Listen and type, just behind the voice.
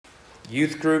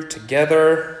youth group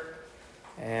together.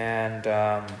 And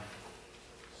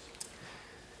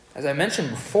as I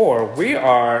mentioned before, we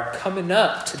are coming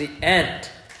up to the end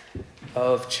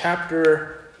of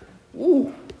chapter...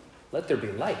 let there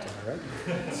be light, am I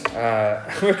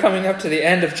right? We're coming up to the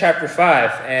end of chapter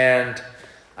 5, and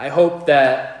I hope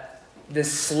that this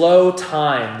slow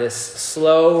time, this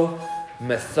slow,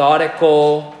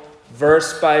 methodical,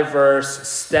 verse-by-verse,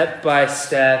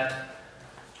 step-by-step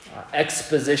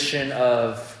exposition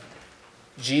of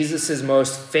Jesus'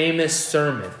 most famous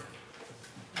sermon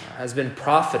has been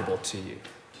profitable to you.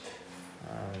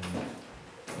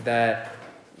 That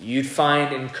you'd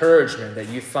find encouragement, that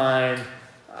you find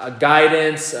a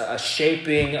guidance, a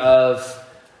shaping of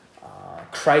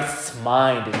Christ's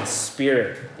mind and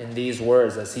spirit in these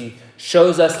words as he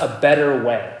shows us a better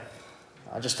way.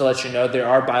 Just to let you know, there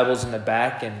are Bibles in the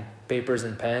back and papers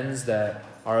and pens that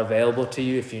are available to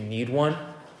you if you need one.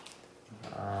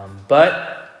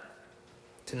 But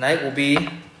tonight will be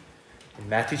in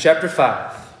Matthew chapter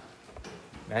 5.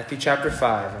 Matthew chapter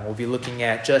 5, and we'll be looking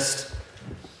at just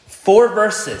 4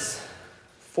 verses.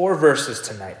 4 verses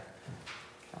tonight.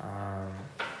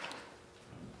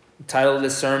 The title of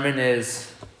this sermon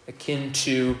is akin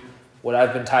to what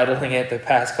I've been titling it the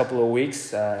past couple of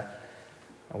weeks.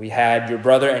 We had your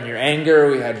brother and your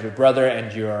anger. We had your brother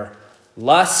and your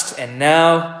lust. And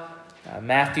now,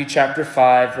 Matthew chapter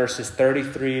 5, verses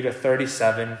 33 to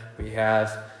 37, we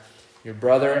have your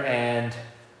brother and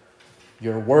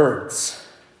your words.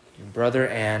 Your brother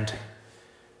and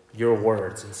your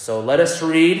words. And so let us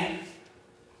read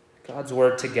God's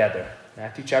word together.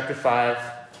 Matthew chapter 5,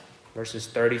 verses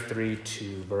 33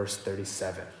 to verse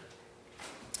 37.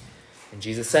 And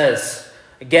Jesus says,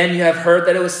 "Again you have heard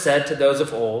that it was said to those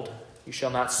of old, you shall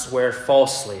not swear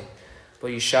falsely, but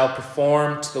you shall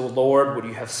perform to the Lord what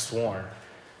you have sworn.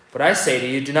 But I say to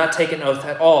you, do not take an oath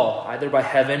at all, either by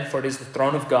heaven, for it is the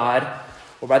throne of God,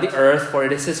 or by the earth, for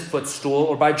it is his footstool,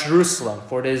 or by Jerusalem,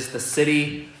 for it is the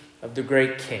city of the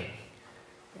great king.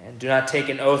 And do not take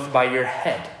an oath by your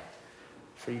head,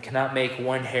 for you cannot make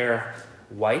one hair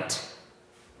white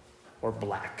or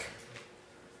black.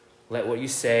 Let what you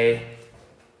say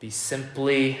be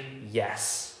simply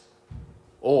yes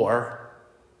or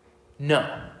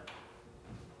no.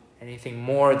 Anything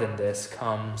more than this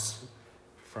comes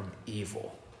from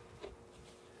evil."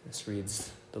 This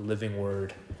reads the living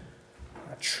word,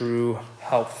 a true,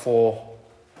 helpful,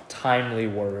 timely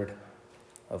word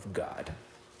of God.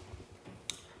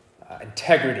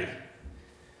 Integrity.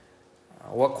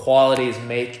 What qualities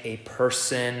make a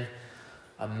person,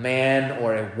 a man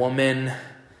or a woman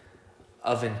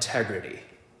of integrity?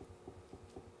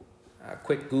 A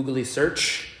quick googly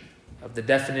search of the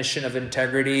definition of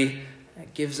integrity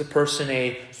gives a person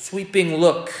a sweeping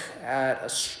look at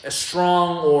a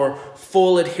strong or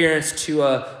full adherence to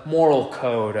a moral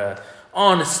code,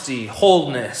 honesty,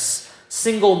 wholeness,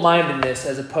 single-mindedness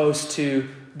as opposed to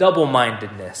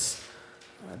double-mindedness.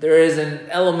 There is an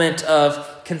element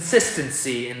of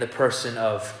consistency in the person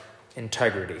of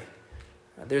integrity.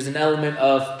 There's an element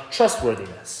of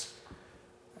trustworthiness.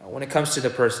 When it comes to the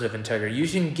person of integrity, you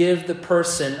can give the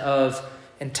person of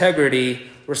integrity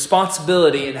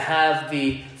responsibility and have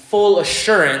the full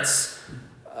assurance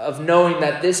of knowing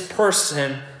that this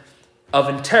person of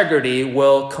integrity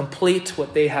will complete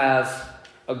what they have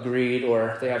agreed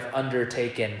or they have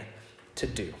undertaken to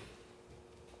do.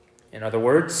 In other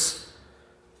words,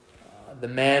 the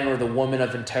man or the woman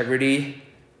of integrity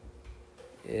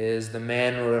is the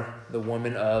man or the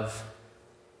woman of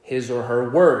his or her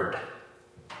word.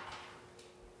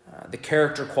 The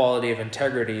character quality of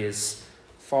integrity is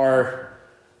far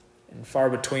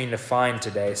between to find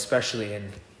today, especially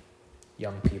in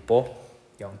young people,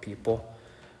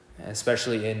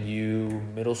 especially in you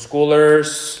middle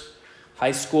schoolers,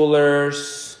 high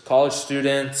schoolers, college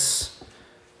students.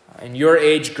 In your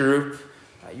age group,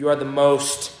 you are the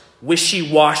most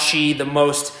wishy-washy, the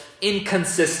most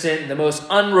inconsistent, the most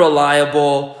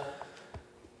unreliable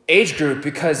age group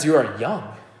because you are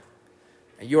young.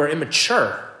 You are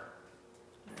immature.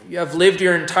 You have lived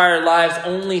your entire lives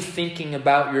only thinking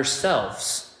about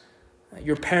yourselves.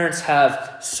 Your parents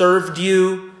have served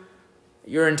you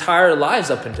your entire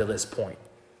lives up until this point.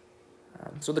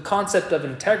 So the concept of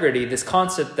integrity, this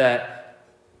concept that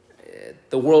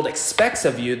the world expects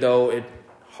of you, though it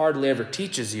hardly ever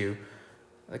teaches you,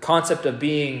 the concept of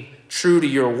being true to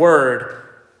your word,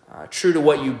 true to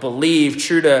what you believe,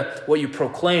 true to what you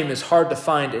proclaim is hard to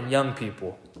find in young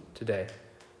people today.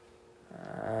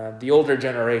 The older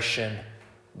generation,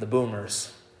 the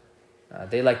boomers,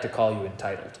 they like to call you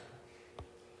entitled.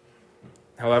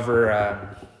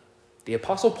 However, the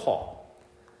Apostle Paul,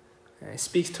 And he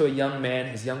speaks to a young man,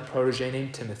 his young protege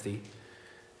named Timothy.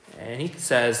 And he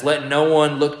says, "Let no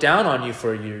one look down on you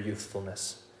for your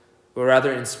youthfulness, but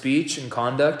rather in speech and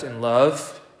conduct and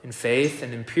love, in faith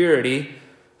and in purity,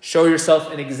 show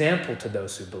yourself an example to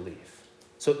those who believe."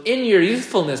 So in your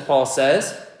youthfulness, Paul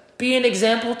says, be an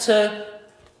example to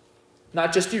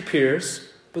not just your peers,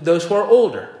 but those who are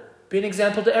older. Be an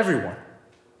example to everyone.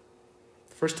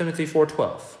 1 Timothy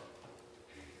 4:12.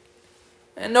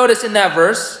 And notice in that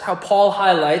verse how Paul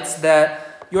highlights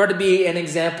that you are to be an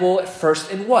example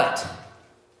first in what?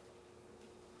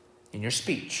 In your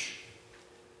speech.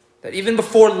 That even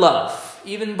before love,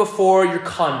 even before your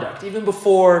conduct, even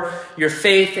before your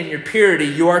faith and your purity,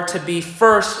 you are to be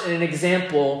first an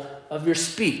example of your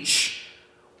speech.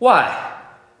 Why?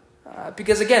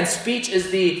 Because again, speech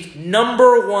is the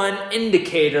number one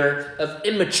indicator of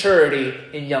immaturity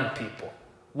in young people.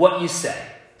 What you say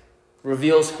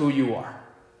reveals who you are.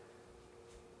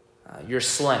 Your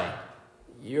slang,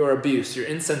 your abuse, your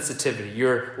insensitivity,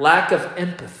 your lack of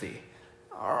empathy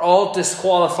are all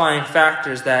disqualifying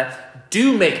factors that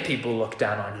do make people look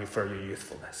down on you for your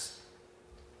youthfulness.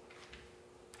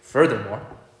 Furthermore,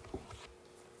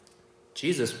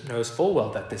 Jesus knows full well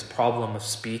that this problem of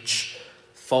speech,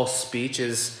 false speech,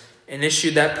 is an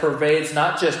issue that pervades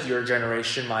not just your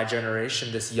generation, my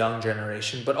generation, this young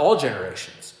generation, but all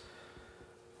generations.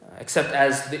 Except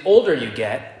as the older you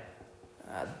get,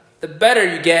 the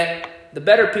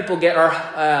better people get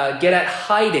at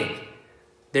hiding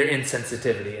their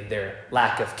insensitivity and their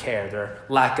lack of care, their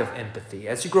lack of empathy.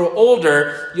 As you grow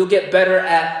older, you'll get better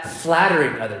at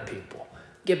flattering other people,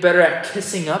 get better at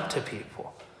kissing up to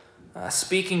people,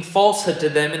 speaking falsehood to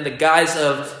them in the guise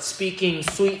of speaking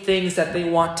sweet things that they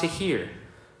want to hear.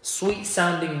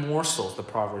 Sweet-sounding morsels, the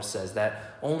proverb says,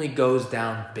 that only goes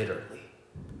down bitterly.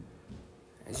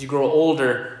 As you grow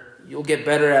older, you'll get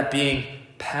better at being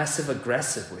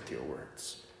passive-aggressive with your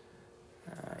words.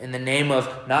 In the name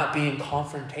of not being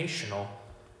confrontational,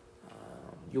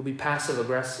 you'll be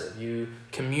passive-aggressive. You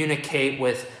communicate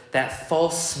with that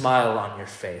false smile on your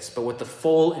face, but with the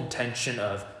full intention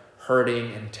of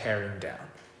hurting and tearing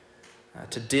down.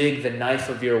 To dig the knife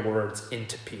of your words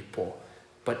into people,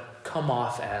 but come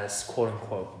off as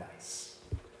quote-unquote nice.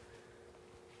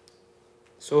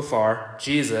 So far,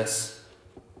 Jesus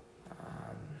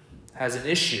has an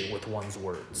issue with one's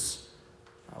words.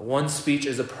 One's speech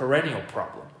is a perennial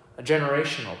problem, a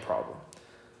generational problem.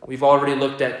 We've already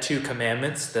looked at 2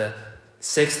 commandments, the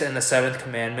 6th and the 7th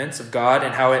commandments of God,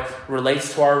 and how it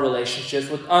relates to our relationships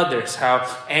with others, how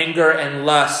anger and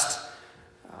lust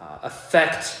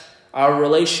affect our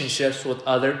relationships with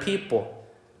other people.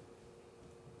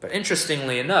 But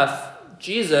interestingly enough,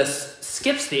 Jesus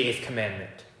skips the 8th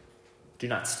commandment, do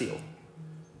not steal.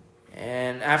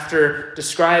 And after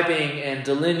describing and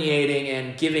delineating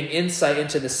and giving insight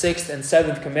into the 6th and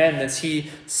 7th commandments,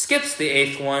 he skips the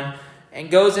 8th one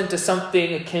and goes into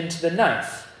something akin to the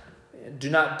 9th. Do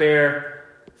not bear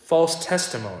false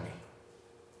testimony.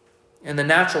 And the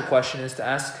natural question is to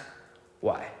ask,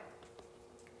 why?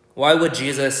 Why would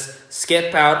Jesus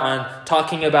skip out on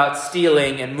talking about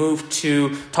stealing and move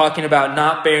to talking about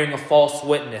not bearing a false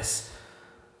witness?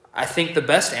 I think the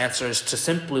best answer is to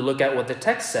simply look at what the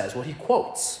text says, what he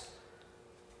quotes.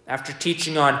 After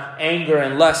teaching on anger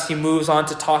and lust, he moves on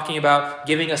to talking about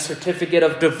giving a certificate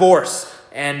of divorce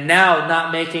and now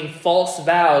not making false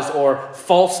vows or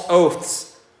false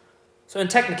oaths. So in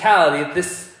technicality,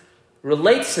 this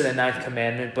relates to the 9th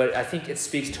commandment, but I think it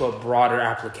speaks to a broader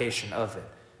application of it,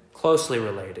 closely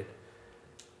related.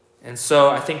 And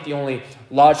so I think the only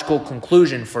logical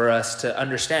conclusion for us to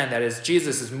understand that is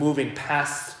Jesus is moving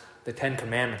past the 10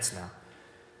 commandments now,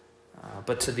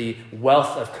 but to the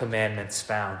wealth of commandments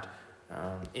found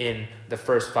in the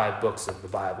first 5 books of the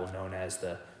Bible, known as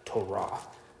the Torah.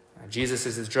 Jesus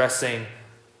is addressing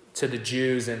to the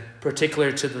Jews, and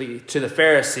particularly to the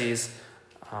Pharisees,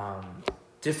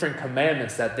 different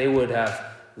commandments that they would have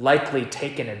likely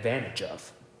taken advantage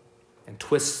of and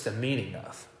twist the meaning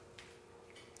of.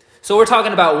 So we're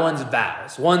talking about one's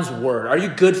vows, one's word. Are you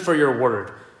good for your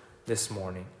word this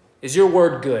morning? Is your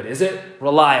word good? Is it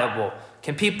reliable?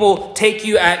 Can people take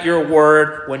you at your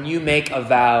word when you make a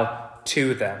vow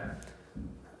to them?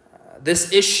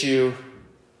 This issue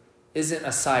isn't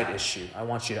a side issue. I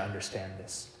want you to understand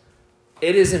this.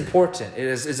 It is important. It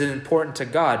is important to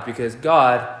God because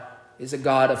God is a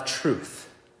God of truth.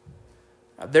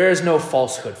 There is no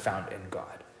falsehood found in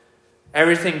God.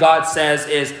 Everything God says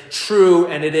is true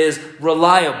and it is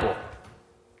reliable.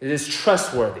 It is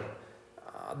trustworthy.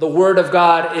 The word of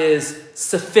God is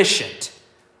sufficient.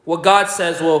 What God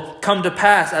says will come to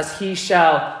pass as he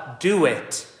shall do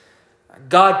it.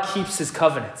 God keeps his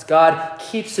covenants. God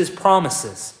keeps his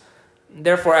promises.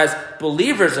 Therefore, as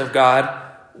believers of God,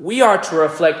 we are to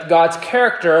reflect God's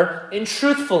character in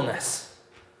truthfulness.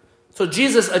 So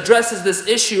Jesus addresses this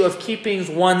issue of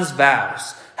keeping one's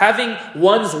vows, having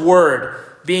one's word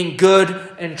being good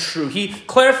and true. He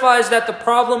clarifies that the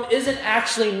problem isn't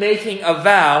actually making a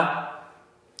vow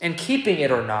and keeping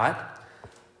it or not,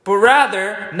 but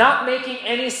rather not making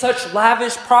any such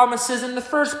lavish promises in the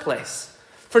first place.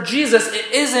 For Jesus,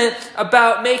 it isn't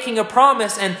about making a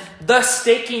promise and thus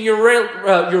staking your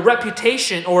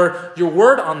reputation or your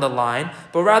word on the line,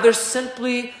 but rather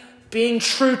simply being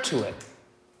true to it.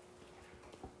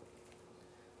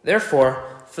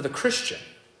 Therefore, for the Christian,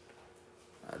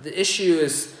 the issue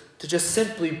is to just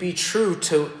simply be true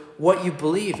to what you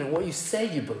believe and what you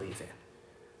say you believe in.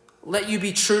 Let you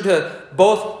be true to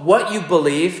both what you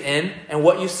believe in and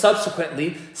what you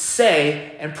subsequently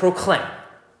say and proclaim.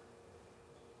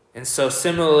 And so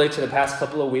similarly to the past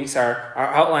couple of weeks, our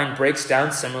outline breaks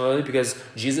down similarly because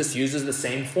Jesus uses the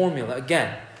same formula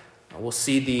again. We'll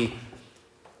see the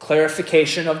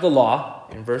clarification of the law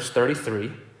in verse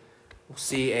 33. We'll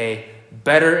see a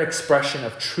better expression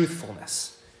of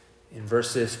truthfulness in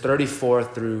verses 34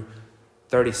 through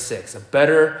 36. A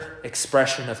better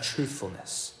expression of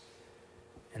truthfulness.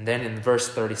 And then in verse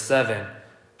 37,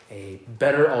 a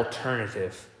better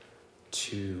alternative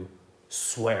to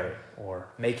swearing or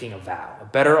making a vow. A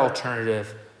better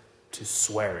alternative to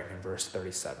swearing in verse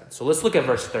 37. So let's look at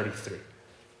verse 33.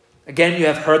 Again, you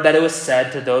have heard that it was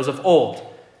said to those of old,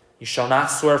 you shall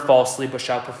not swear falsely, but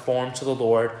shall perform to the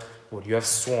Lord what you have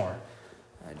sworn.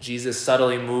 Jesus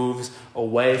subtly moves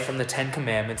away from the Ten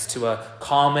Commandments to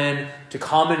common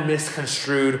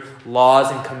misconstrued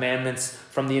laws and commandments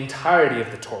from the entirety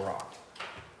of the Torah.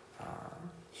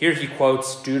 Here he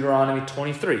quotes Deuteronomy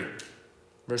 23.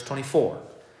 Verse 24.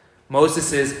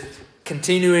 Moses is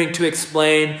continuing to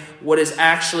explain what is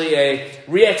actually a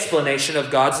re-explanation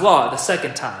of God's law the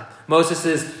second time. Moses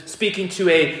is speaking to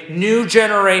a new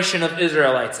generation of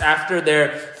Israelites after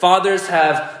their fathers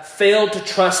have failed to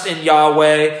trust in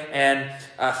Yahweh and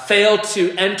failed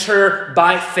to enter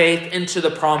by faith into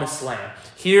the promised land.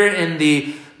 Here in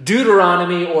the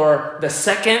Deuteronomy, or the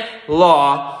second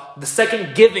law, the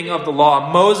second giving of the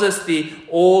law, Moses, the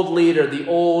old leader, the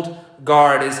old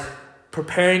guard, is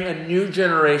preparing a new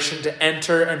generation to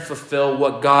enter and fulfill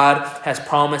what God has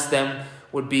promised them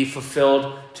would be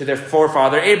fulfilled to their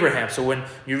forefather Abraham. So when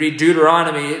you read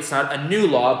Deuteronomy, it's not a new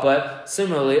law, but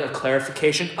similarly a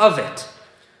clarification of it.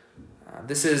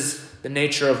 This is the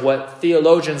nature of what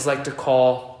theologians like to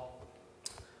call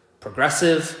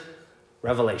progressive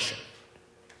revelation.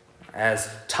 As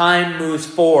time moves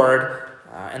forward,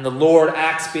 and the Lord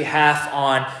acts behalf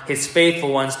on his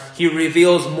faithful ones, he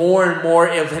reveals more and more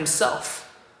of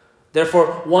himself.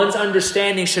 Therefore, one's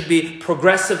understanding should be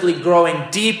progressively growing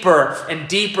deeper and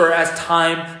deeper as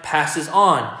time passes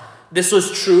on. This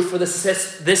was true for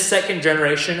this second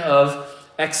generation of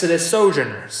Exodus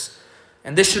sojourners.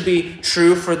 And this should be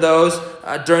true for those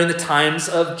during the times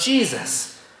of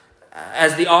Jesus.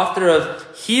 As the author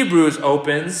of Hebrews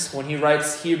opens, when he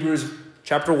writes Hebrews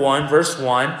chapter 1, verse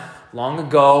 1, long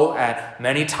ago, at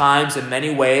many times, in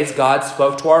many ways, God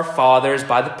spoke to our fathers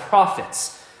by the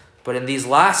prophets. But in these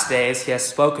last days, he has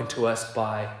spoken to us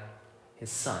by his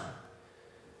Son,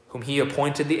 whom he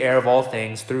appointed the heir of all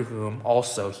things, through whom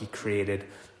also he created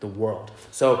the world.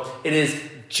 So it is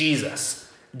Jesus.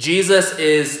 Jesus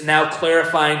is now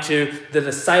clarifying to the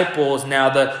disciples now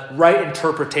the right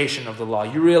interpretation of the law.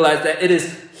 You realize that it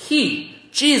is he,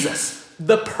 Jesus,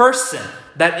 the person,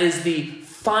 that is the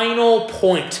final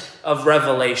point of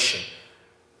revelation.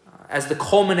 As the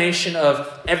culmination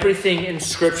of everything in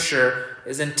Scripture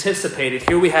is anticipated,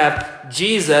 here we have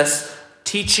Jesus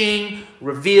teaching,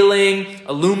 revealing,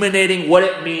 illuminating what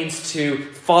it means to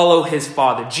follow his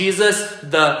Father. Jesus,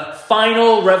 the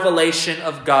final revelation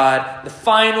of God, the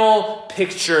final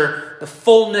picture, the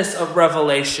fullness of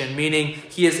revelation, meaning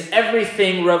he is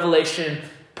everything Revelation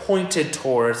pointed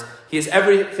towards. He is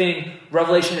everything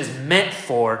Revelation is meant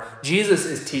for. Jesus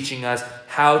is teaching us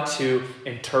how to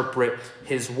interpret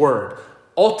his word.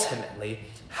 Ultimately,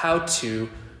 how to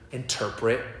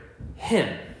interpret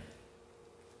him.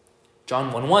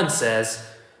 John 1:1 says,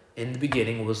 in the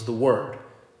beginning was the Word,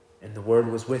 and the Word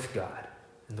was with God,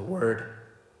 and the Word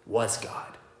was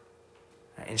God.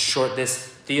 In short, this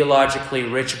theologically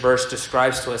rich verse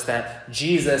describes to us that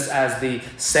Jesus, as the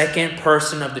second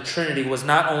person of the Trinity, was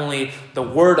not only the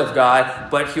Word of God,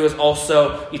 but he was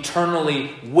also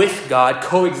eternally with God,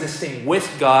 coexisting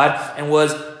with God, and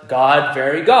was God,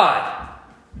 very God.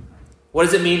 What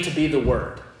does it mean to be the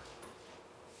Word?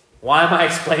 Why am I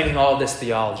explaining all this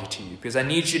theology to you? Because I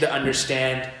need you to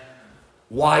understand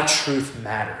why truth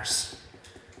matters.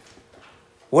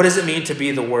 What does it mean to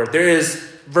be the Word? There is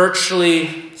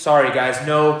virtually,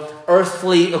 no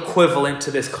earthly equivalent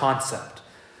to this concept.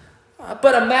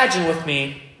 But imagine with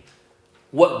me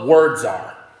what words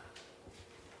are.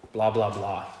 Blah, blah,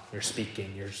 blah. You're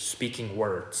speaking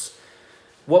words.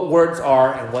 What words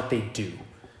are and what they do.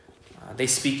 They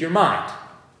speak your mind,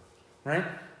 right?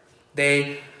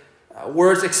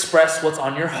 Words express what's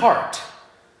on your heart.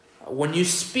 When you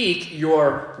speak,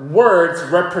 your words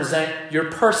represent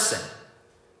your person.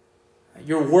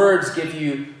 Your words give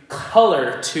you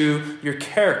color to your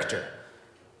character.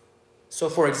 So,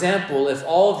 for example, if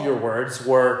all of your words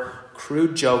were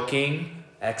crude joking,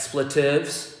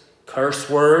 expletives, curse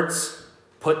words,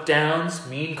 put-downs,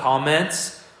 mean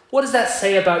comments, what does that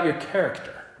say about your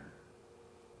character?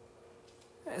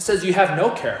 It says you have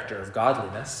no character of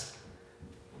godliness,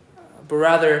 but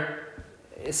rather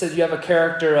it says you have a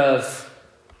character of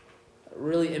a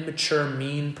really immature,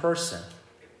 mean person.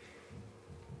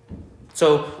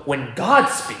 So when God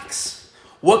speaks,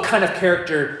 what kind of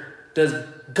character does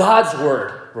God's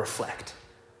word reflect?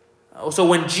 So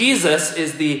when Jesus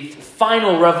is the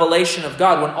final revelation of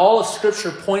God, when all of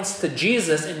Scripture points to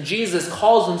Jesus and Jesus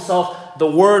calls himself the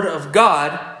Word of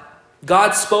God,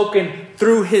 God spoken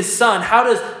through his Son, how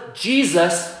does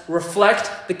Jesus reflect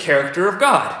the character of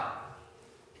God?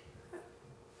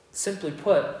 Simply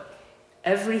put,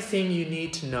 everything you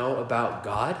need to know about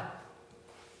God,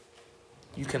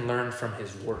 you can learn from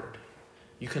his Word.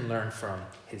 You can learn from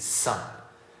his Son.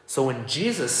 So when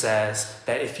Jesus says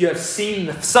that if you have seen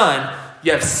the Son,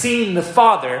 you have seen the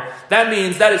Father, that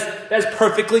means that is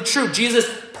perfectly true. Jesus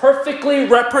perfectly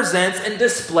represents and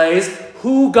displays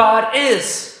who God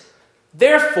is.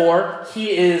 Therefore, he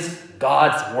is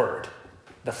God's Word,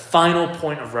 the final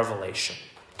point of revelation.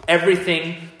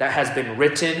 Everything that has been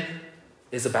written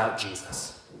is about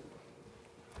Jesus.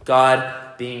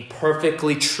 God being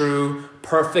perfectly true,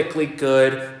 perfectly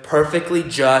good, perfectly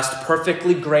just,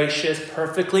 perfectly gracious,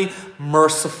 perfectly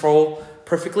merciful,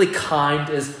 perfectly kind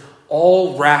is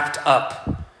all wrapped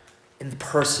up in the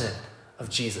person of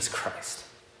Jesus Christ.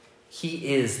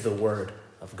 He is the Word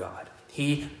of God.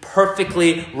 He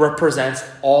perfectly represents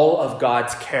all of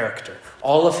God's character,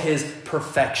 all of his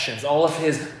perfections, all of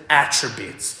his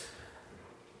attributes.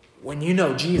 When you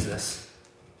know Jesus,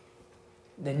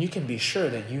 then you can be sure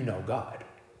that you know God.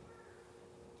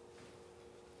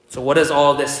 So what does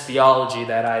all this theology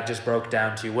that I just broke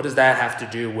down to you, what does that have to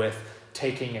do with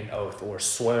taking an oath or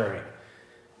swearing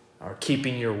or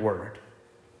keeping your word?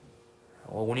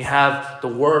 Well, when you have the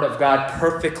Word of God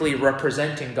perfectly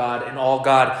representing God and all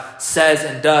God says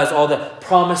and does, all the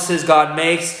promises God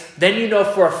makes, then you know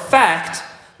for a fact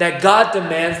that God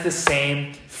demands the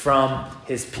same from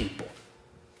his people.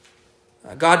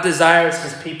 God desires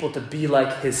his people to be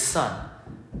like his Son,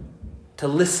 to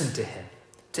listen to him,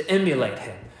 to emulate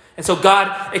him. And so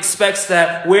God expects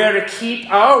that we're to keep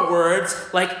our words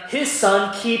like his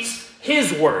Son keeps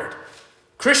his word.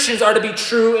 Christians are to be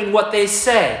true in what they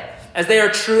say, as they are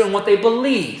true in what they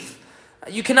believe.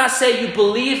 You cannot say you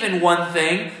believe in one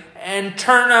thing and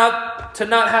turn out to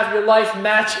not have your life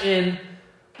match in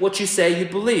what you say you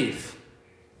believe.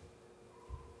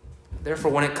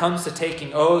 Therefore, when it comes to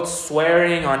taking oaths,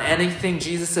 swearing on anything,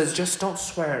 Jesus says, just don't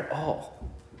swear at all.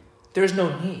 There's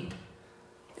no need.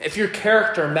 If your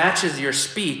character matches your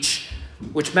speech,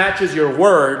 which matches your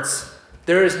words,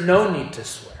 there is no need to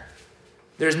swear.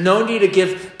 There's no need to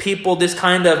give people this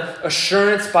kind of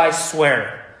assurance by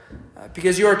swearing,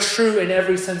 because you are true in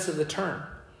every sense of the term.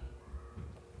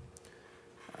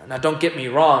 Now, don't get me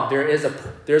wrong. There's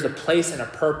a place and a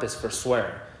purpose for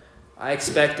swearing. I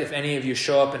expect if any of you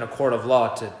show up in a court of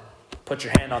law to put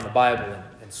your hand on the Bible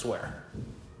and swear.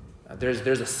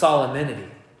 There's a solemnity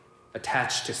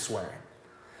attached to swearing.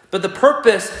 But the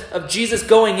purpose of Jesus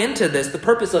going into this, the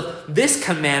purpose of this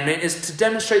commandment is to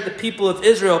demonstrate the people of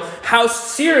Israel how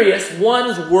serious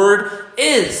one's word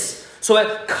is. So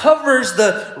it covers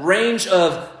the range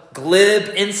of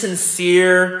glib,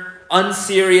 insincere,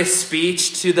 unserious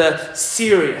speech to the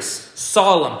serious,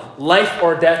 solemn, life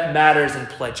or death matters and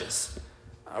pledges.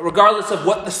 Regardless of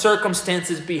what the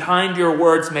circumstances behind your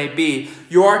words may be,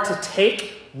 you are to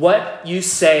take what you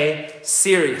say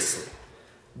seriously.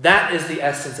 That is the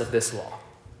essence of this law.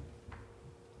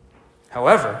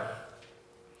 However,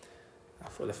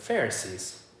 for the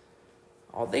Pharisees,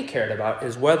 all they cared about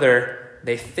is whether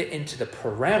they fit into the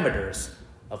parameters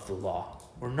of the law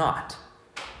or not.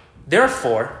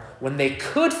 Therefore, when they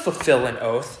could fulfill an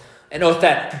oath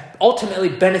that ultimately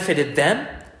benefited them,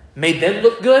 made them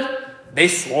look good, they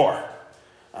swore.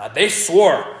 They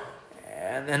swore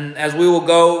And as we will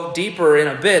go deeper in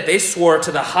a bit, they swore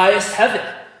to the highest heaven.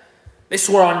 They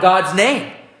swore on God's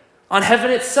name, on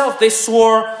heaven itself. They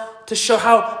swore to show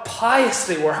how pious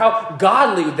they were, how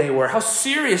godly they were, how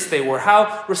serious they were,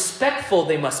 how respectful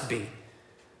they must be.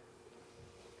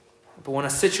 But when a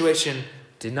situation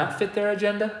did not fit their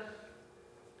agenda,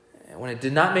 when it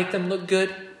did not make them look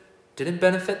good, didn't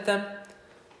benefit them,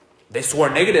 they swore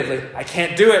negatively. I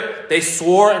can't do it. They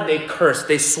swore and they cursed.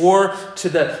 They swore to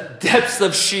the depths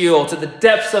of Sheol, to the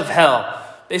depths of hell.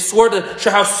 They swore to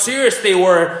show how serious they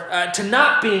were to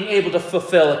not being able to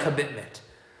fulfill a commitment.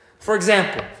 For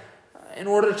example, in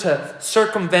order to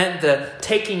circumvent the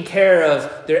taking care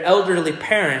of their elderly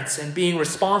parents and being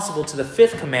responsible to the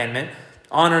fifth commandment,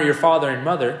 honor your father and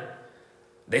mother,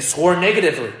 they swore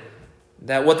negatively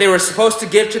that what they were supposed to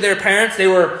give to their parents, they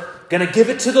were going to give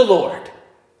it to the Lord.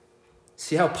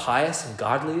 See how pious and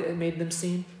godly it made them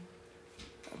seem?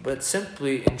 But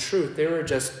simply, in truth, they were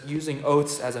just using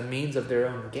oaths as a means of their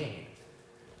own gain.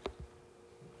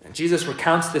 And Jesus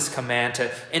recounts this command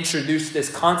to introduce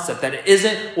this concept that it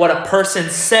isn't what a person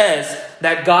says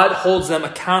that God holds them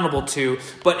accountable to,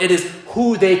 but it is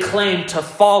who they claim to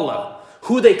follow,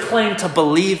 who they claim to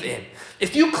believe in.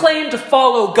 If you claim to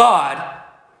follow God,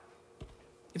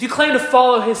 if you claim to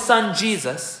follow his son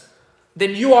Jesus,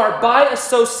 then you are by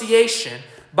association,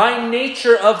 by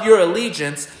nature of your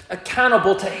allegiance,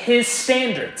 accountable to his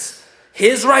standards,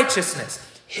 his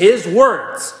righteousness, his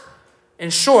words. In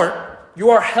short, you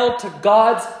are held to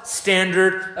God's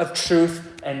standard of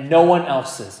truth and no one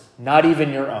else's, not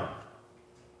even your own.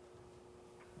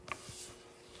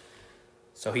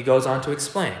 So he goes on to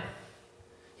explain.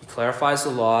 He clarifies the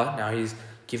law. Now he's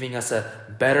giving us a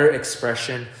better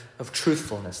expression of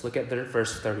truthfulness. Look at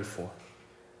verse 34.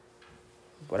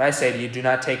 What I say to you, do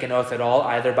not take an oath at all,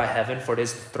 either by heaven, for it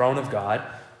is the throne of God,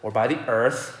 or by the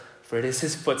earth, for it is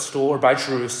his footstool, or by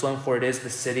Jerusalem, for it is the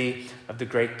city of the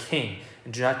great king.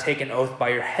 And do not take an oath by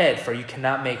your head, for you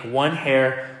cannot make one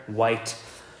hair white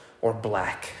or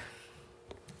black.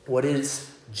 What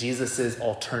is Jesus'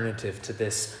 alternative to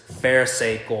this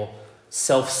pharisaical,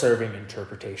 self-serving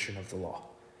interpretation of the law?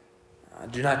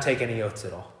 Do not take any oaths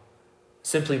at all.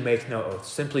 Simply make no oaths.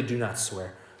 Simply do not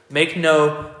swear. Make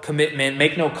no commitment.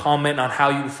 Make no comment on how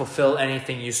you fulfill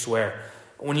anything you swear.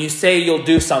 When you say you'll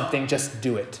do something, just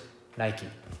do it. Nike.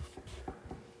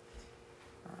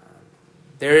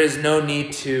 There is no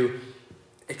need to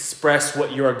express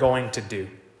what you are going to do,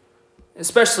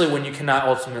 especially when you cannot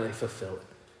ultimately fulfill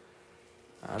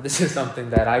it. This is something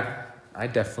that I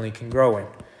definitely can grow in.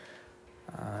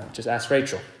 Just ask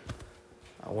Rachel.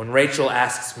 When Rachel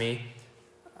asks me,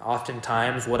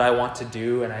 oftentimes what I want to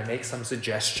do, and I make some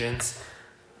suggestions,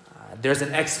 there's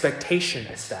an expectation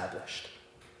established.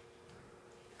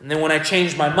 And then when I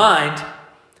change my mind,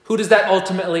 who does that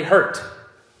ultimately hurt?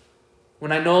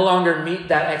 When I no longer meet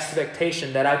that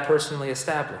expectation that I personally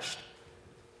established.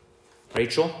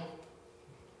 Rachel,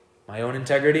 my own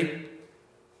integrity,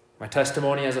 my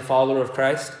testimony as a follower of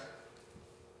Christ,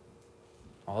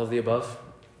 all of the above.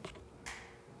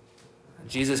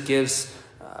 Jesus gives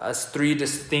us three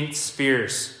distinct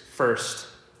spheres first,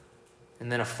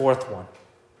 and then a fourth one.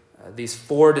 These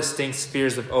four distinct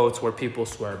spheres of oaths where people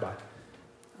swear by.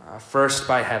 First,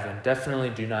 by heaven. Definitely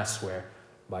do not swear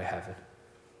by heaven.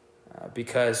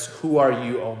 Because who are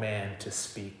you, O man, to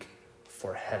speak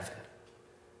for heaven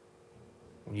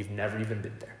when you've never even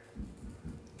been there?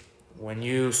 When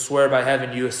you swear by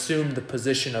heaven, you assume the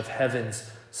position of heaven's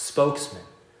spokesman.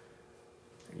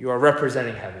 You are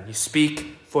representing heaven. You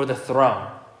speak for the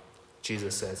throne,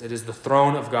 Jesus says. It is the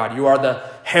throne of God. You are the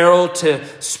herald to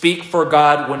speak for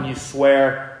God when you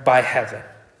swear by heaven.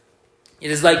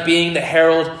 It is like being the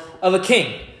herald of a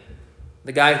king.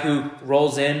 The guy who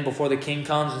rolls in before the king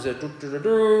comes and says,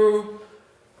 "Doo-doo-doo-doo.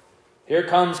 Here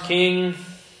comes King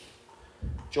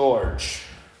George."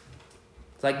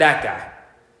 It's like that guy.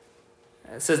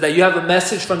 It says that you have a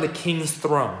message from the king's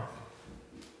throne.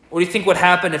 What do you think would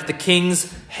happen if the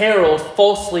king's herald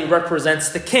falsely represents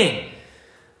the king?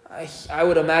 I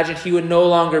would imagine he would no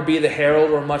longer be the herald,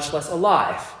 or much less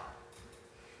alive.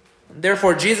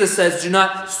 Therefore, Jesus says, do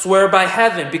not swear by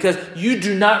heaven, because you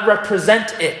do not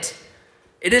represent it.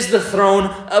 It is the throne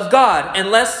of God.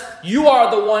 Unless you are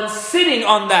the one sitting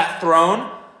on that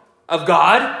throne of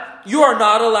God, you are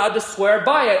not allowed to swear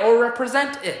by it or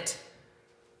represent it.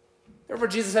 Therefore,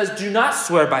 Jesus says, do not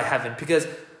swear by heaven, because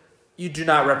you do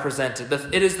not represent it.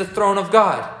 It is the throne of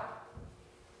God.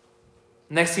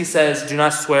 Next he says, do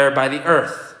not swear by the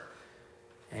earth.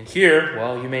 And here,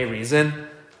 well, you may reason,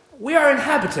 we are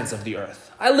inhabitants of the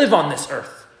earth. I live on this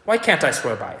earth. Why can't I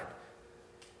swear by it?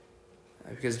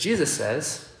 Because Jesus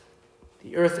says,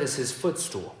 The earth is his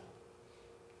footstool.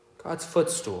 God's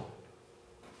footstool.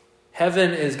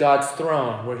 Heaven is God's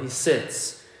throne where he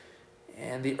sits,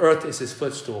 and the earth is his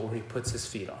footstool where he puts his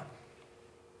feet on.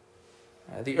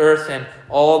 The earth and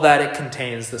all that it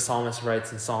contains, the psalmist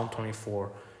writes in Psalm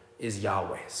 24, is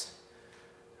Yahweh's.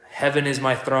 Heaven is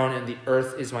my throne and the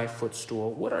earth is my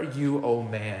footstool. What are you, O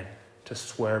man, to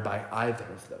swear by either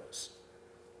of those?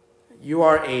 You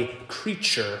are a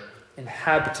creature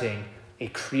inhabiting a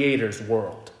creator's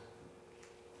world.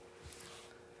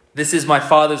 This is my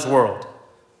Father's world,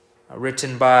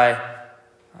 written by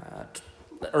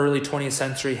the early 20th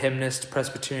century hymnist,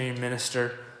 Presbyterian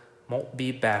minister,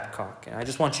 Maltby Babcock. And I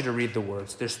just want you to read the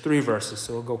words. There's 3 verses,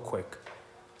 so we'll go quick.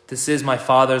 This is my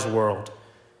Father's world.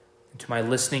 And to my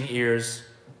listening ears,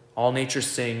 all nature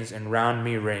sings, and round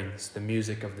me rings the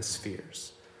music of the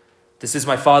spheres. This is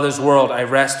my Father's world. I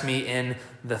rest me in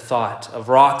the thought of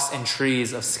rocks and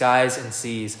trees, of skies and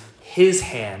seas. His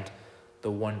hand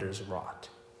the wonders wrought.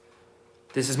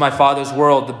 This is my Father's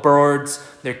world. The birds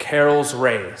their carols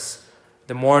raise.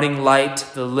 The morning light,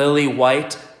 the lily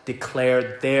white,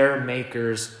 declare their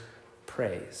Maker's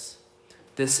praise.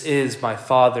 This is my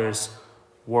Father's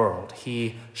world.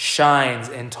 He shines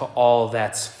into all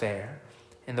that's fair.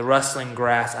 In the rustling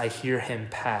grass I hear him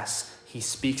pass. He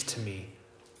speaks to me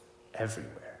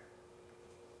everywhere.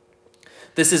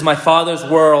 This is my Father's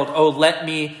world. Oh, let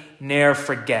me ne'er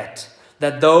forget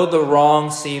that though the wrong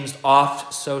seems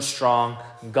oft so strong,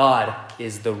 God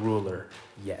is the ruler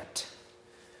yet.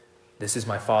 This is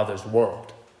my Father's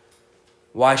world.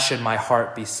 Why should my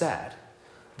heart be sad?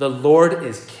 The Lord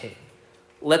is king.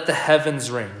 Let the heavens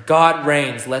ring. God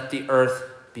reigns. Let the earth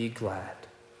be glad.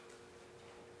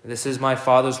 This is my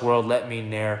Father's world. Let me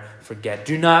ne'er forget.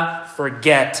 Do not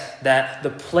forget that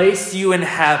the place you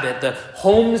inhabit, the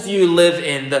homes you live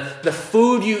in, the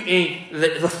food you eat,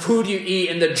 the food you eat,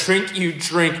 and the drink you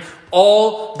drink,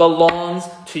 all belongs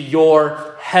to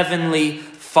your heavenly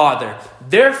Father.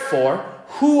 Therefore,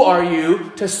 who are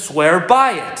you to swear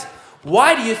by it?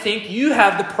 Why do you think you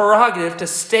have the prerogative to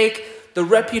stake the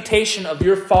reputation of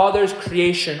your Father's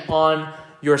creation on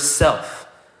yourself?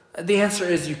 The answer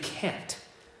is you can't.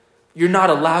 You're not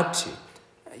allowed to.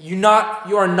 You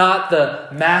are not the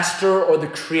master or the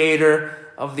creator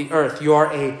of the earth. You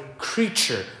are a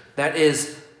creature that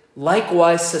is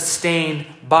likewise sustained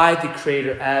by the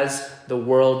Creator as the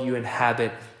world you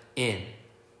inhabit in.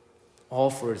 All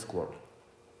for his glory.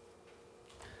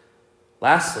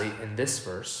 Lastly, in this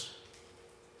verse,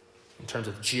 in terms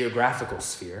of geographical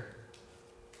sphere,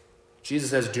 Jesus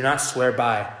says, do not swear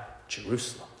by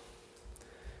Jerusalem.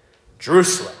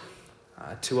 Jerusalem.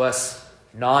 To us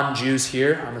non-Jews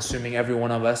here, I'm assuming every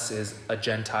one of us is a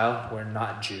Gentile. We're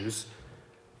not Jews.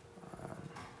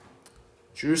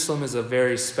 Jerusalem is a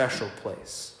very special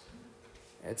place.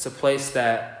 It's a place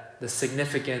that the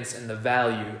significance and the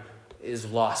value is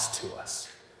lost to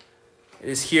us. It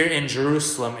is here in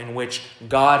Jerusalem in which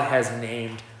God has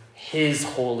named his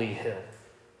holy hill,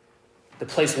 the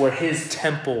place where his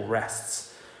temple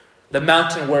rests, the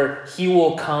mountain where he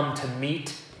will come to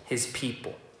meet his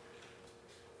people,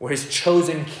 where his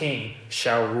chosen king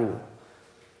shall rule.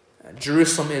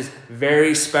 Jerusalem is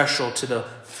very special to the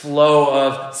flow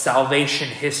of salvation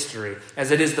history,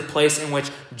 as it is the place in which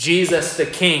Jesus the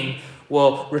King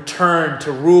will return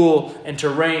to rule and to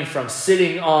reign from,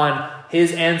 sitting on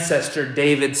his ancestor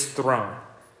David's throne.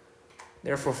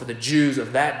 Therefore, for the Jews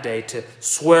of that day to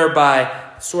swear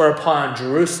upon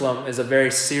Jerusalem is a very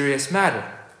serious matter.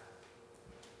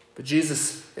 But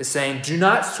Jesus is saying, do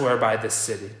not swear by this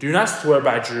city. Do not swear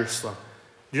by Jerusalem.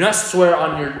 Do not swear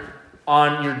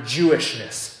on your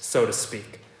Jewishness, so to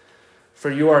speak.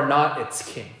 For you are not its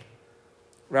king.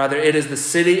 Rather, it is the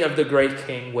city of the great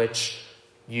king which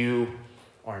you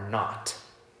are not.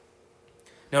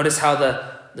 Notice how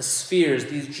the spheres,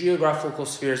 these geographical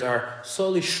spheres, are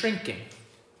slowly shrinking.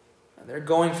 They're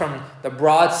going from the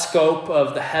broad scope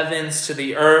of the heavens to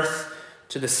the earth,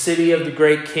 to the city of the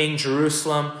great king,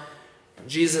 Jerusalem.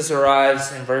 Jesus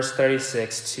arrives in verse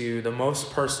 36 to the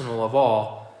most personal of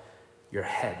all, your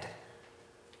head.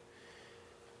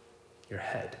 Your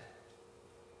head.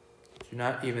 Do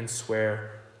not even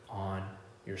swear on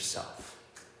yourself,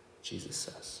 Jesus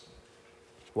says.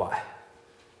 Why?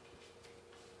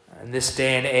 In this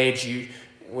day and age,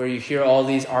 where you hear all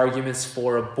these arguments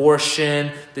for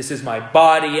abortion, this is my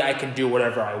body, I can do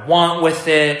whatever I want with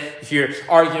it. You hear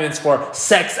arguments for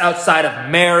sex outside of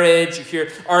marriage. You hear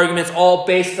arguments all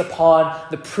based upon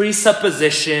the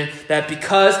presupposition that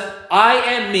because I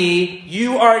am me,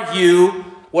 you are you,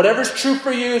 whatever's true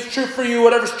for you is true for you,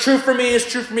 whatever's true for me is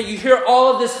true for me. You hear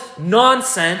all of this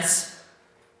nonsense.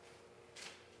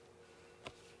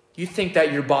 You think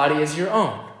that your body is your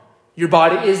own. Your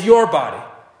body is your body.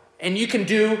 And you can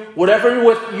do whatever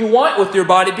you want with your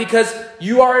body because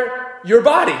you are your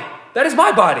body. That is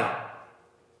my body.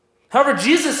 However,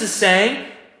 Jesus is saying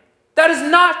that is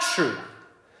not true.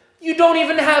 You don't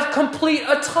even have complete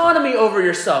autonomy over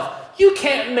yourself. You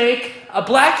can't make a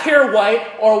black hair white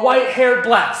or white hair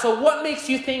black. So what makes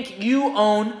you think you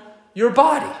own your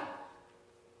body?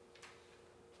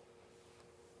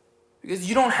 Because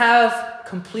you don't have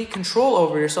complete control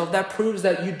over yourself. That proves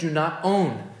that you do not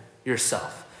own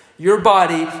yourself. Your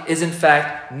body is in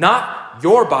fact not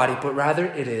your body, but rather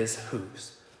it is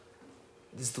whose?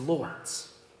 It is the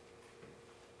Lord's.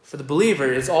 For the believer,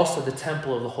 it is also the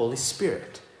temple of the Holy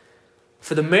Spirit.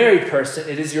 For the married person,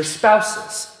 it is your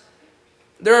spouse's.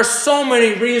 There are so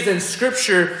many reasons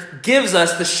Scripture gives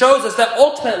us that shows us that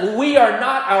ultimately we are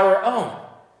not our own.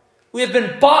 We have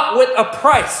been bought with a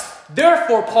price.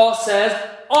 Therefore, Paul says,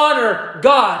 honor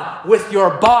God with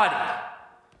your body.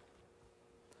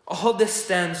 All this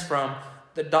stems from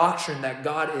the doctrine that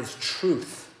God is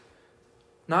truth,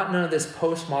 not none of this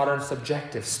postmodern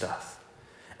subjective stuff.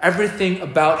 Everything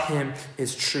about him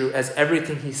is true, as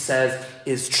everything he says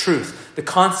is truth. The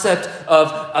concept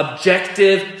of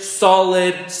objective,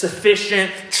 solid,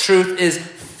 sufficient truth is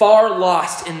far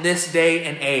lost in this day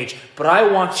and age. But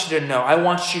I want you to know, I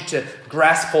want you to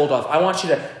grasp hold of, I want you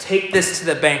to take this to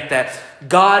the bank that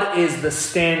God is the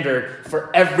standard for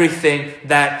everything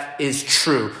that is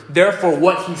true. Therefore,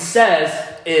 what he says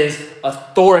is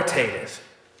authoritative.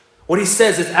 What he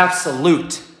says is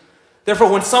absolute.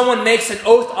 Therefore, when someone makes an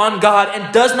oath on God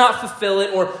and does not fulfill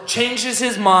it or changes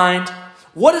his mind,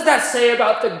 what does that say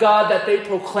about the God that they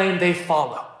proclaim they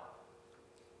follow?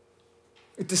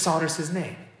 It dishonors his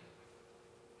name.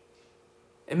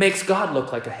 It makes God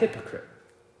look like a hypocrite.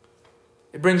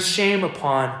 It brings shame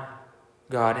upon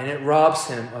God and it robs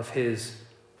him of his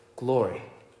glory.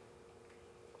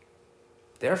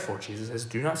 Therefore, Jesus says,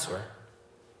 do not swear.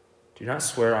 Do not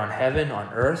swear on heaven,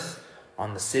 on earth,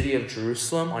 on the city of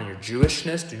Jerusalem, on your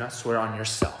Jewishness. Do not swear on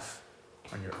yourself,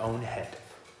 on your own head.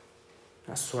 Do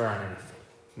not swear on anything.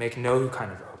 Make no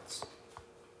kind of oaths.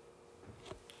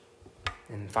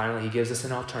 And finally, he gives us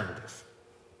an alternative.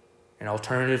 An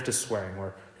alternative to swearing,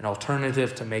 or an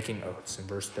alternative to making oaths in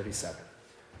verse 37.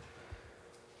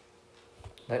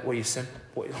 Let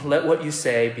what you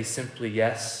say be simply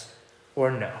yes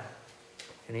or no.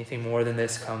 Anything more than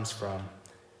this comes from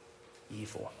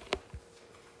evil.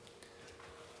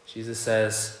 Jesus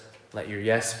says, let your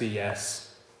yes be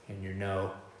yes and your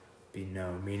no be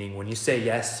no. Meaning when you say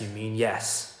yes, you mean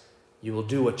yes. You will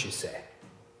do what you say.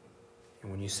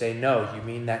 And when you say no, you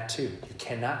mean that too. You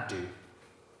cannot do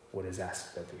what is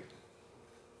asked of you.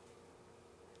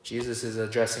 Jesus is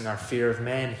addressing our fear of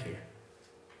man here.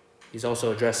 He's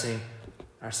also addressing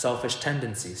our selfish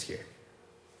tendencies here.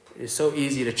 It is so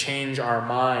easy to change our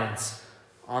minds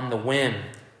on the whim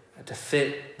to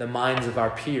fit the minds of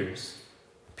our peers.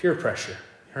 Peer pressure.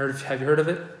 Have you heard of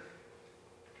it?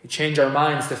 We change our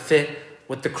minds to fit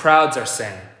what the crowds are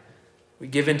saying. We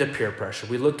give in to peer pressure.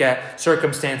 We look at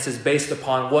circumstances based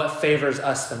upon what favors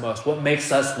us the most, what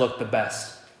makes us look the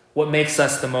best, what makes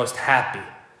us the most happy.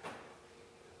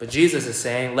 But Jesus is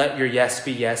saying, let your yes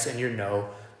be yes and your no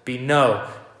be no.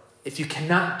 If you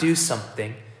cannot do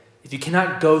something, if you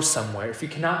cannot go somewhere, if you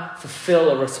cannot fulfill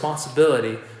a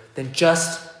responsibility, then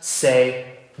just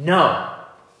say no.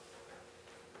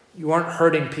 You aren't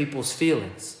hurting people's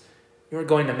feelings. You aren't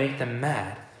going to make them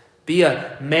mad. Be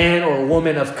a man or a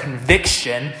woman of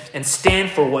conviction and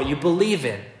stand for what you believe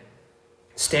in.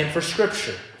 Stand for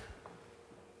Scripture.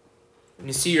 When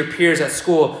you see your peers at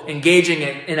school engaging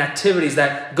in activities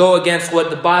that go against what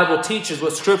the Bible teaches,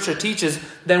 what Scripture teaches,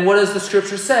 then what does the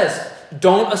Scripture says?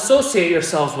 Don't associate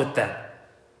yourselves with them.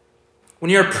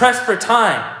 When you're pressed for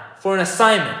time for an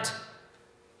assignment,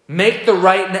 make the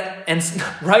right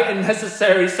and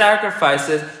necessary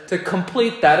sacrifices to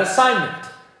complete that assignment,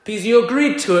 because you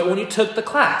agreed to it when you took the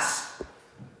class.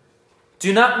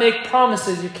 Do not make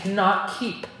promises you cannot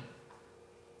keep.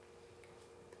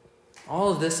 All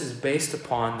of this is based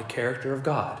upon the character of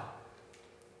God,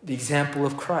 the example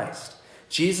of Christ.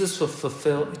 Jesus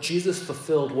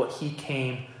fulfilled what he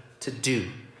came to do.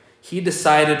 He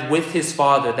decided with his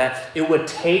Father that it would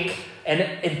take an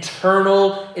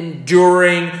eternal,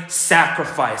 enduring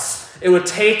sacrifice. It would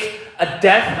take a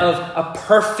death of a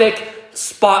perfect,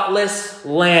 spotless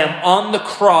lamb on the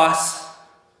cross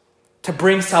to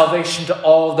bring salvation to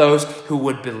all those who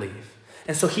would believe.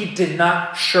 And so he did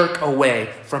not shirk away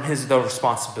from the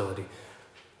responsibility.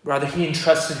 Rather, he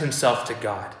entrusted himself to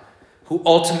God, who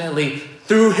ultimately,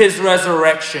 through his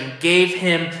resurrection, gave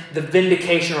him the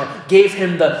vindication, or gave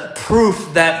him the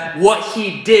proof that what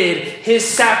he did, his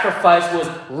sacrifice, was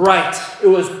right. It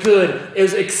was good. It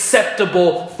was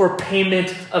acceptable for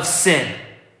payment of sin.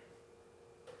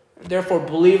 Therefore,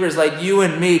 believers like you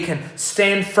and me can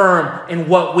stand firm in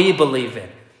what we believe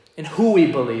in who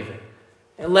we believe in.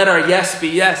 And let our yes be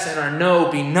yes and our no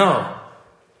be no.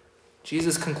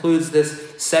 Jesus concludes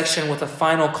this section with a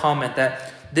final comment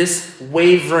that this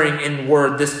wavering in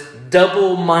word, this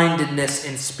double-mindedness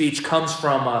in speech comes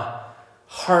from a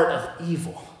heart of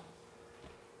evil,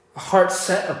 a heart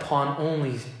set upon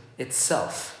only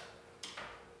itself.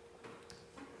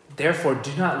 Therefore,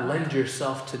 do not lend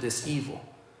yourself to this evil,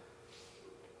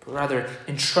 but rather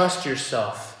entrust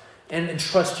yourself and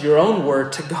entrust your own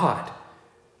word to God,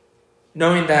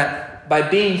 knowing that by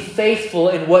being faithful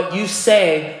in what you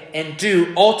say and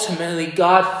do, ultimately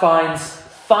God finds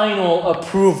final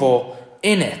approval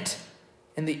in it.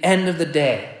 In the end of the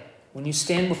day, when you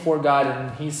stand before God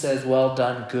and he says, "Well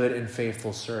done, good and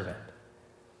faithful servant."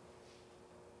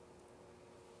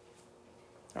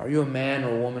 Are you a man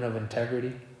or a woman of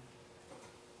integrity?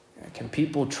 Can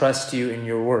people trust you in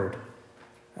your word?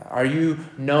 Are you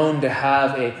known to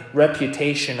have a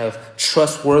reputation of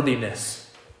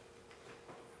trustworthiness?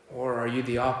 Or are you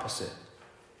the opposite?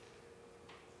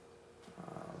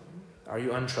 Are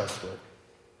you untrustworthy?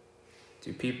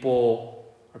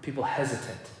 Are people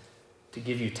hesitant to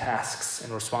give you tasks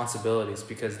and responsibilities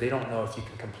because they don't know if you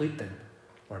can complete them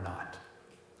or not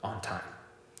on time?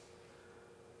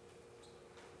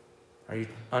 Are you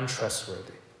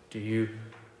untrustworthy? Do you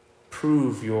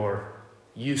prove your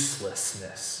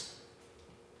uselessness?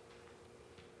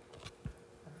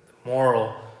 The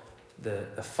moral,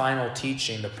 the final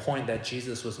teaching, the point that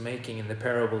Jesus was making in the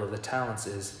parable of the talents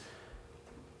is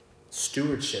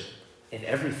stewardship in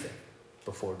everything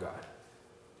before God.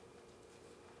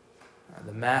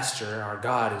 The master, our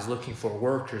God, is looking for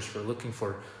workers, looking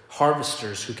for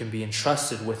harvesters who can be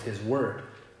entrusted with his word,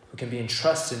 who can be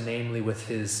entrusted, namely, with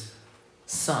his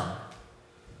son.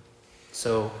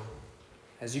 So,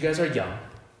 as you guys are young,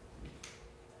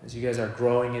 as you guys are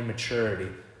growing in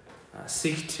maturity,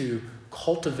 seek to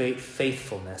cultivate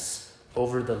faithfulness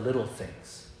over the little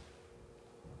things.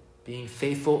 Being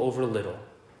faithful over little.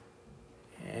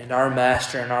 And our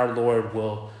Master and our Lord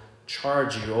will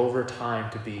charge you over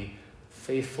time to be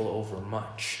faithful over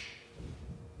much.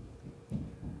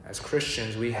 As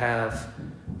Christians, we have,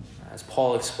 as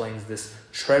Paul explains, this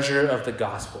treasure of the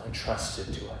gospel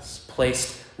entrusted to us,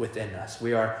 placed within us.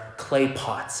 We are clay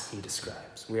pots, he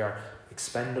describes. We are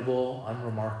expendable,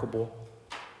 unremarkable.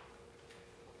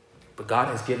 But God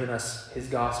has given us his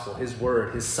gospel, his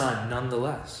word, his son,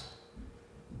 nonetheless.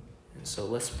 And so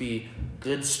let's be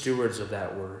good stewards of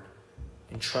that word,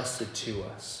 entrusted to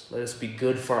us. Let us be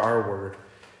good for our word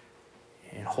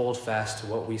and hold fast to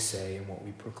what we say and what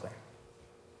we proclaim.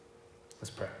 Let's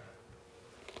pray.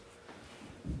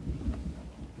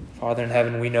 Father in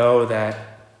heaven, we know that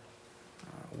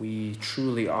we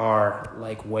truly are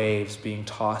like waves being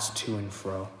tossed to and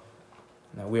fro,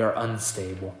 and that we are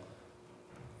unstable.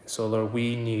 So, Lord,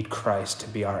 we need Christ to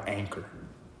be our anchor,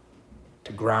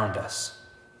 to ground us,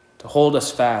 to hold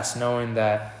us fast, knowing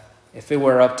that if it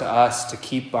were up to us to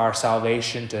keep our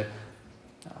salvation, to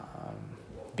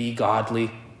be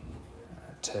godly,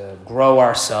 to grow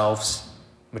ourselves,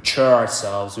 mature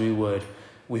ourselves, we would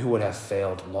have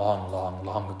failed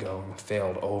long ago, and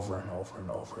failed over and over and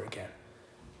over again.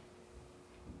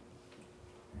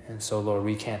 And so, Lord,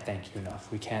 we can't thank you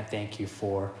enough. We can't thank you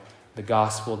for the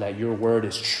gospel, that your word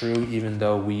is true even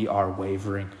though we are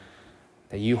wavering,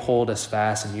 that you hold us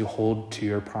fast and you hold to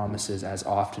your promises as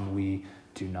often we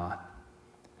do not.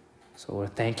 So,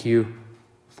 Lord, thank you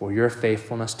for your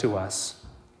faithfulness to us,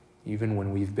 even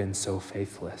when we've been so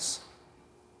faithless.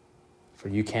 For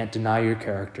you can't deny your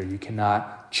character. You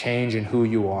cannot change in who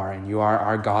you are, and you are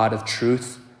our God of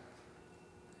truth.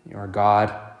 You are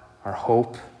God, our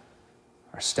hope,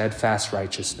 our steadfast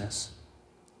righteousness.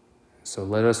 So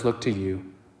let us look to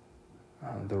you,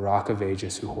 the Rock of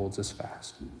Ages who holds us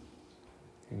fast.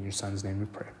 In your Son's name we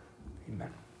pray.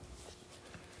 Amen.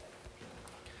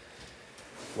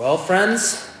 Well,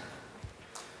 friends,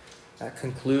 that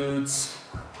concludes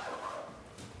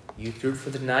Youth Group for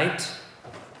the night.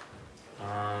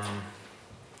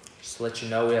 Just to let you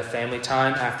know, we have family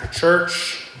time after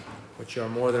church, which you are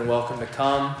more than welcome to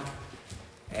come.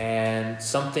 And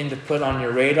something to put on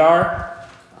your radar,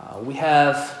 we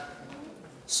have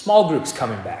small groups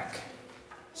coming back.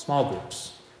 Small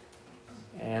groups.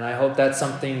 And I hope that's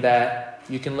something that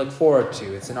you can look forward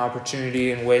to. It's an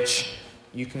opportunity in which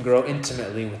you can grow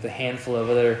intimately with a handful of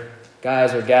other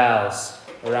guys or gals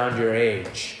around your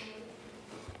age.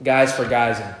 Guys for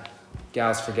guys and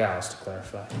gals for gals, to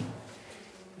clarify.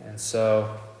 And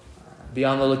so be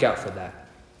on the lookout for that.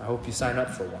 I hope you sign up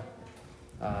for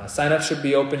one. Sign up should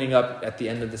be opening up at the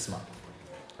end of this month.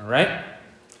 All right?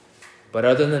 But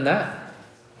other than that,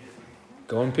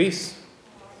 go in peace.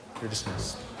 You're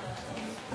dismissed.